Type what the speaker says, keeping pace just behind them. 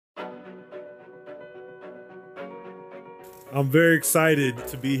I'm very excited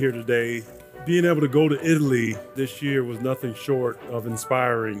to be here today. Being able to go to Italy this year was nothing short of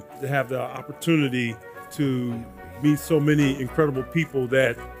inspiring. To have the opportunity to meet so many incredible people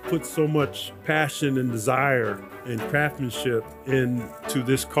that put so much passion and desire and craftsmanship into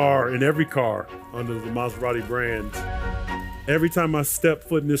this car and every car under the Maserati brand. Every time I step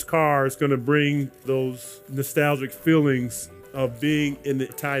foot in this car, it's going to bring those nostalgic feelings of being in the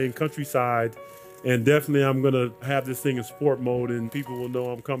Italian countryside. And definitely I'm going to have this thing in sport mode and people will know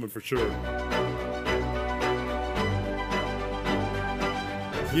I'm coming for sure.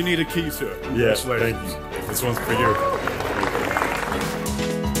 You need a key to it. Yes, thank you. This one's for you.